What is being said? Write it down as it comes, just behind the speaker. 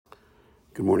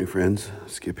Good morning, friends.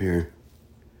 Skip here.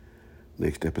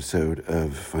 Next episode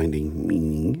of Finding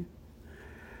Meaning,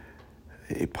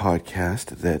 a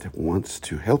podcast that wants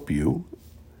to help you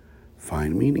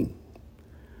find meaning,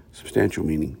 substantial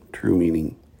meaning, true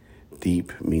meaning,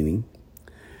 deep meaning,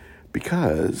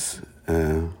 because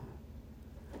I'm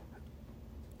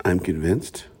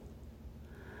convinced,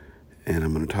 and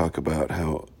I'm going to talk about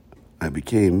how I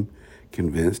became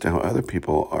convinced, how other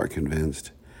people are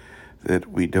convinced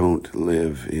that we don't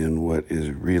live in what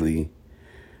is really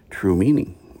true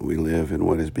meaning. We live in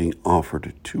what is being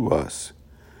offered to us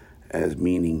as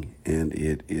meaning, and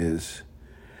it is,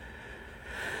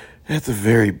 at the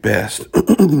very best,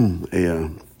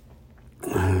 a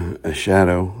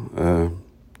shadow,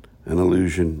 an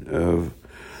illusion of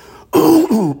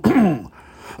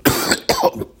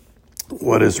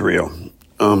what is real.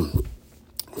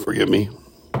 Forgive me.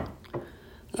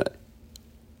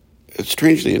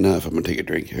 Strangely enough, I'm going to take a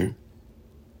drink here.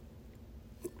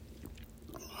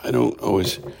 I don't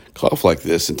always cough like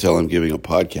this until I'm giving a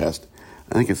podcast.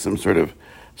 I think it's some sort of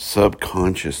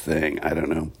subconscious thing. I don't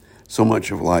know. So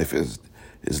much of life is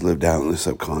lived out in the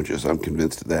subconscious. I'm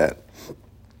convinced of that.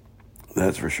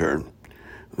 That's for sure.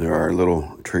 There are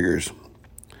little triggers,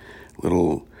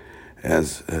 little,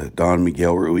 as Don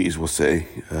Miguel Ruiz will say,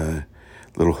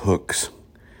 little hooks,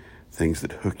 things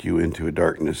that hook you into a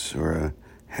darkness or a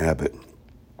habit.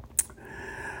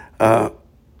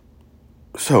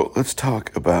 So let's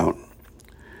talk about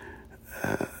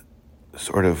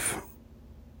sort of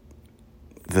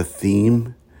the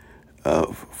theme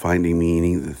of finding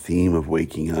meaning, the theme of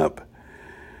waking up,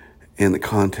 in the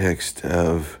context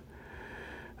of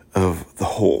the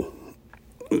whole.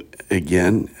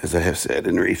 Again, as I have said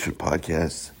in recent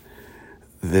podcasts,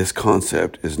 this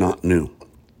concept is not new.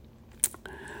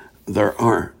 There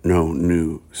are no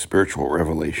new spiritual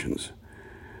revelations.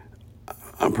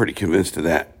 I'm pretty convinced of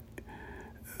that.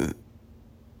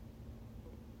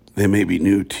 They may be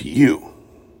new to you,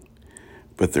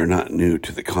 but they're not new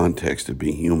to the context of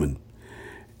being human.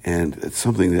 And it's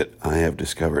something that I have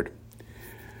discovered.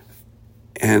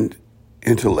 And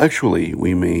intellectually,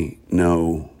 we may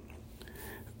know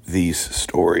these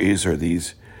stories or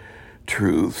these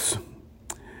truths,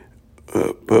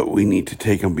 but we need to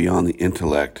take them beyond the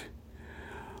intellect.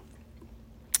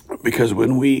 Because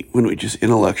when we just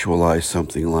intellectualize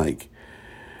something like,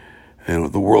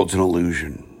 the world's an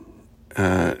illusion,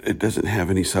 it doesn't have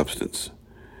any substance.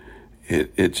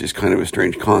 It's just kind of a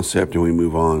strange concept, and we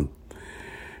move on.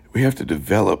 We have to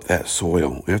develop that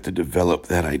soil. We have to develop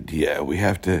that idea. We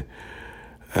have to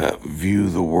view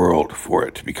the world for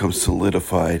it to become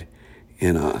solidified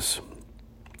in us.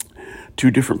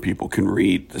 Two different people can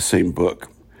read the same book.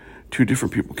 Two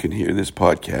different people can hear this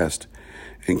podcast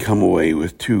and come away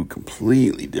with two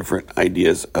completely different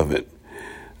ideas of it.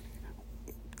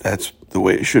 That's the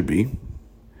way it should be.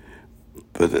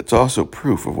 But it's also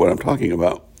proof of what I'm talking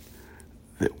about,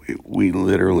 that we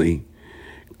literally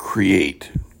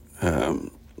create,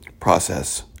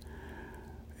 process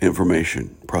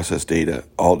information, process data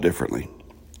all differently.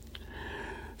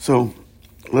 So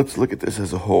let's look at this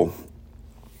as a whole.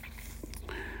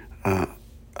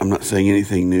 I'm not saying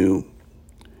anything new.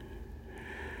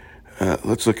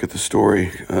 Let's look at the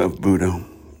story of Buddha,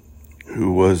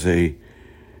 who was a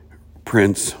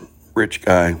prince, rich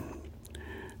guy,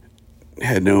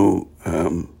 had no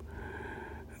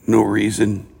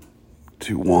reason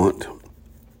to want.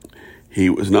 He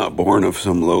was not born of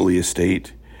some lowly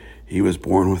estate. He was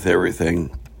born with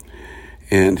everything.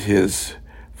 And his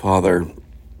father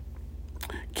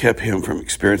kept him from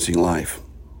experiencing life,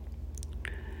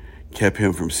 kept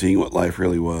him from seeing what life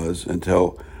really was,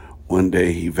 until one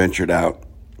day he ventured out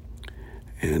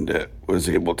and was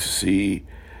able to see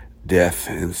death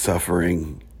and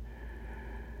suffering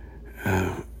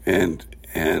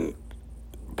and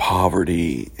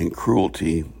poverty and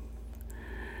cruelty.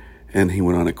 And he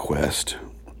went on a quest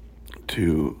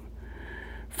to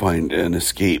find an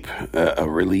escape, a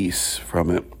release from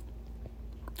it.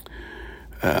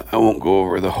 I won't go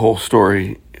over the whole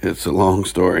story. It's a long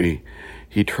story.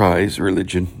 He tries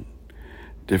religions,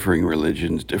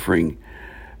 differing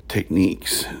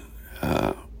techniques.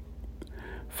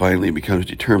 Finally becomes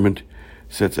determined,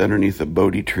 sits underneath a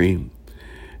Bodhi tree,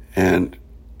 and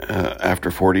after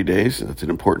 40 days, that's an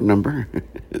important number,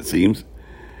 it seems,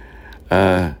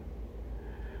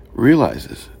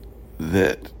 realizes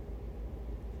that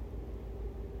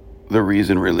the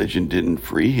reason religion didn't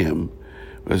free him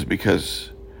was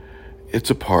because it's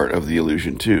a part of the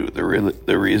illusion too.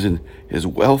 The reason his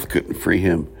wealth couldn't free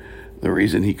him, the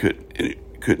reason he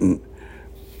couldn't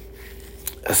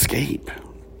escape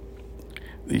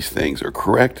these things or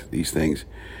correct these things,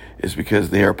 is because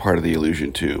they are part of the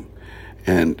illusion too.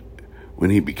 And when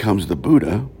he becomes the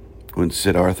Buddha, when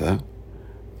Siddhartha,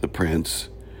 the prince,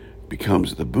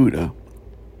 becomes the Buddha,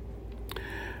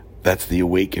 that's the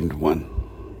awakened one.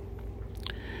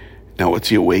 Now, what's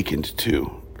he awakened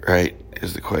to, right,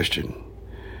 is the question.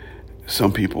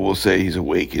 Some people will say he's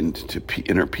awakened to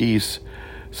inner peace.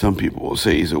 Some people will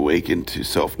say he's awakened to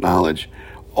self-knowledge.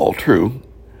 All true.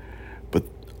 But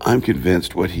I'm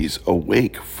convinced what he's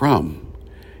awake from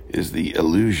is the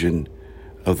illusion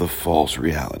of the false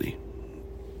reality.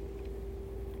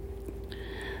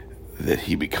 That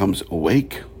he becomes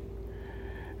awake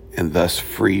and thus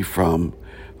free from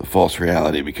the false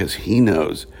reality because he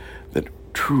knows that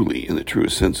truly, in the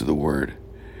truest sense of the word,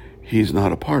 he's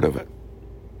not a part of it.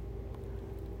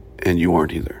 And you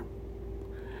aren't either.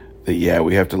 That, yeah,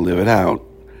 we have to live it out.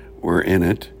 We're in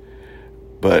it.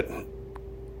 But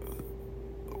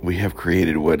we have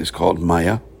created what is called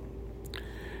Maya.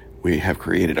 We have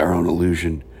created our own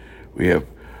illusion. We have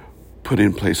put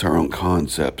in place our own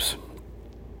concepts.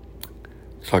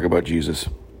 Let's talk about Jesus.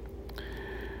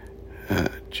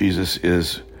 Jesus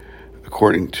is,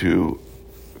 according to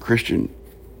Christian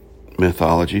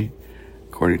mythology,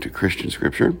 according to Christian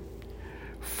scripture,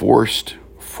 forced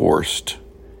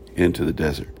into the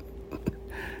desert.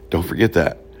 Don't forget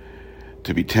that.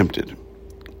 To be tempted.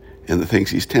 And the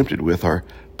things he's tempted with are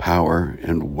power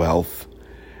and wealth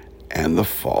and the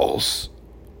false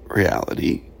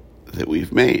reality that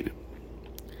we've made.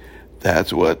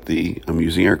 That's what I'm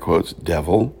using air quotes,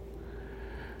 devil,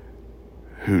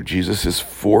 who Jesus is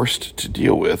forced to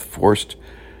deal with, forced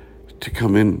to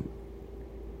come in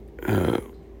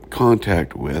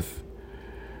contact with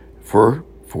for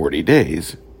 40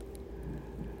 days.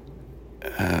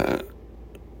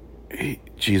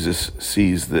 Jesus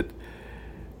sees that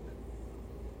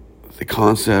the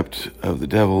concept of the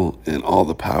devil and all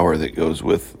the power that goes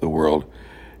with the world,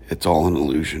 it's all an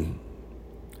illusion.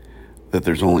 That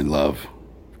there's only love,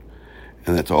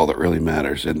 and that's all that really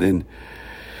matters. And then,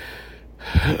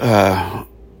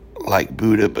 like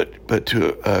Buddha, but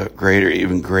to a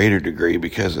even greater degree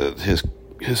because of his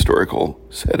historical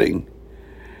setting,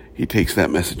 he takes that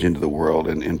message into the world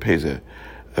and pays a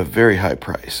very high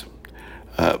price.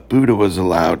 Buddha was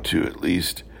allowed to at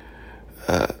least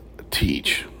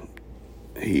teach.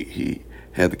 He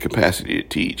had the capacity to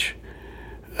teach.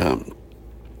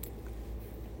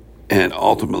 And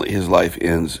ultimately his life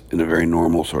ends in a very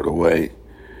normal sort of way,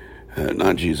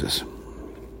 not Jesus.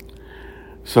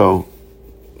 So,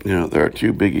 there are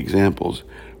two big examples.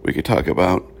 We could talk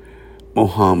about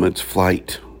Muhammad's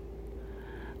flight,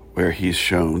 where he's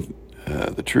shown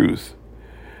the truth.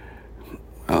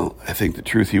 Well, I think the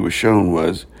truth he was shown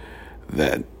was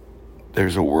that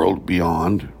there's a world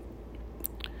beyond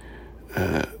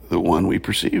the one we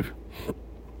perceive.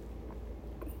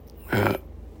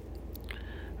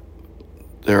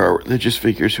 There are religious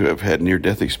figures who have had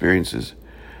near-death experiences.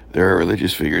 There are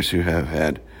religious figures who have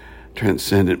had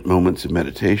transcendent moments of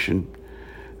meditation.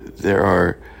 There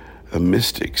are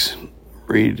mystics.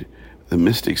 Read the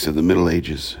mystics of the Middle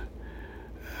Ages.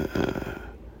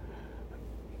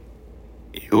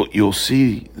 You'll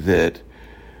see that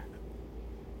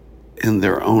in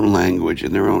their own language,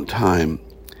 in their own time,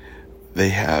 they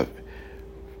have,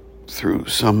 through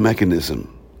some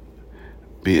mechanism,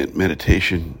 be it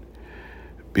meditation,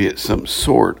 be it some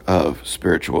sort of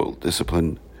spiritual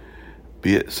discipline,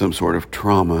 be it some sort of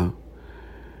trauma,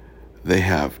 they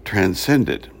have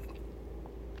transcended.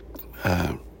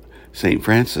 St.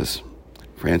 Francis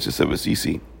of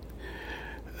Assisi,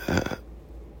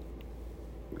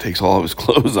 takes all of his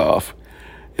clothes off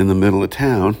in the middle of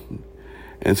town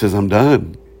and says, I'm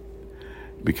done,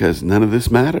 because none of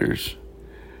this matters.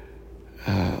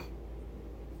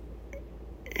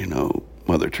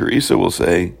 Mother Teresa will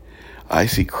say, I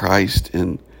see Christ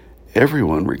in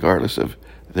everyone, regardless of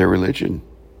their religion.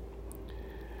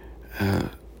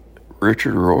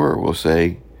 Richard Rohr will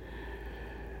say,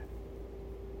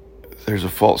 there's a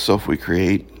false self we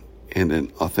create and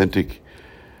an authentic,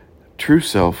 true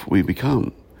self we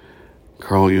become.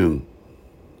 Carl Jung,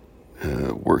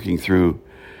 working through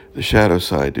the shadow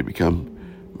side to become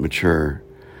mature.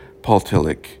 Paul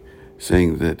Tillich,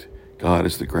 saying that God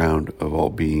is the ground of all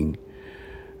being.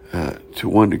 To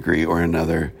one degree or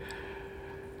another,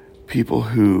 people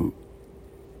who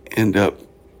end up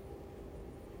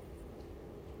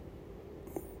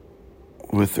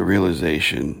with the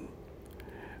realization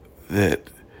that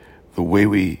the way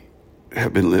we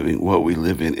have been living, what we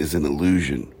live in, is an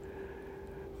illusion.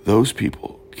 Those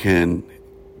people can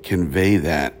convey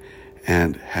that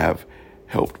and have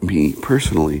helped me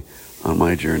personally on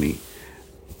my journey.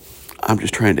 I'm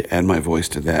just trying to add my voice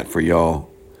to that for y'all.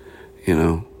 You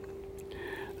know,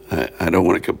 I don't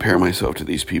want to compare myself to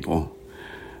these people.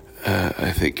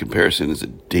 I think comparison is a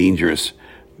dangerous,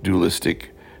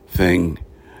 dualistic thing.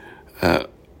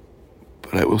 But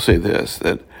I will say this,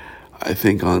 that I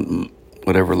think on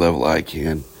whatever level I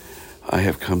can, I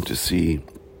have come to see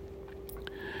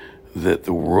that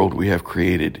the world we have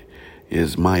created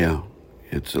is Maya.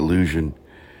 It's illusion.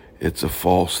 It's a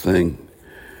false thing.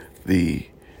 The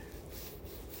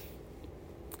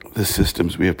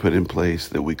systems we have put in place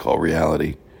that we call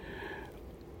reality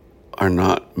are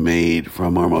not made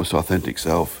from our most authentic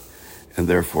self, and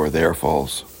therefore they are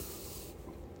false.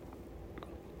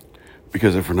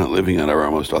 Because if we're not living out of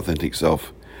our most authentic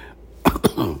self,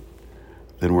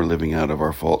 then we're living out of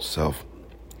our false self.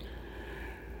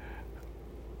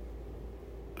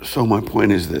 So my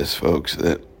point is this, folks,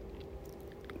 that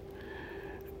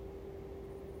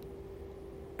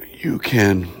you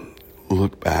can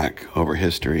look back over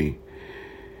history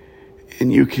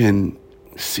and you can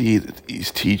see that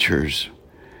these teachers,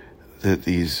 that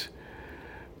these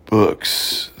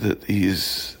books, that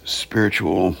these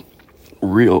spiritual,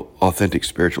 real, authentic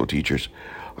spiritual teachers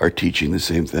are teaching the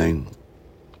same thing.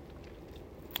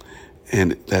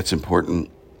 And that's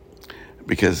important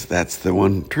because that's the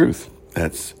one truth.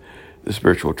 That's the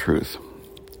spiritual truth.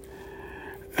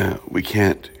 We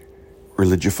can't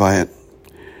religify it.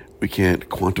 We can't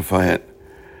quantify it.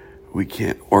 We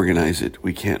can't organize it.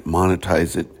 We can't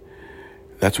monetize it.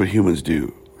 That's what humans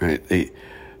do, right?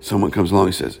 Someone comes along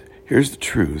and says, here's the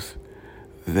truth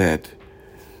that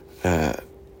the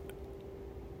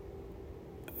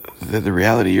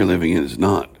reality you're living in is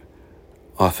not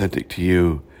authentic to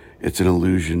you. It's an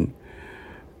illusion.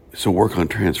 So work on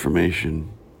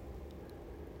transformation.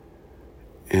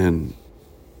 And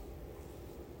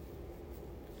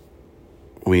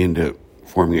we end up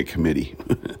forming a committee.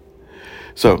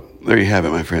 So there you have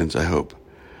it, my friends. I hope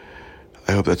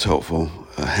that's helpful.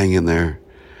 Hang in there.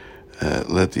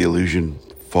 Let the illusion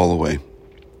fall away.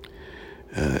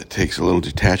 It takes a little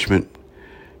detachment.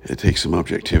 It takes some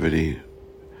objectivity.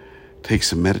 It takes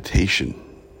some meditation.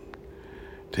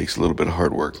 It takes a little bit of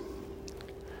hard work.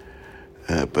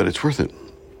 But it's worth it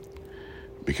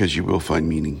because you will find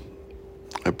meaning.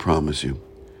 I promise you,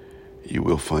 you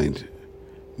will find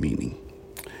meaning.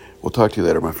 We'll talk to you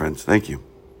later, my friends. Thank you.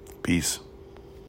 Peace.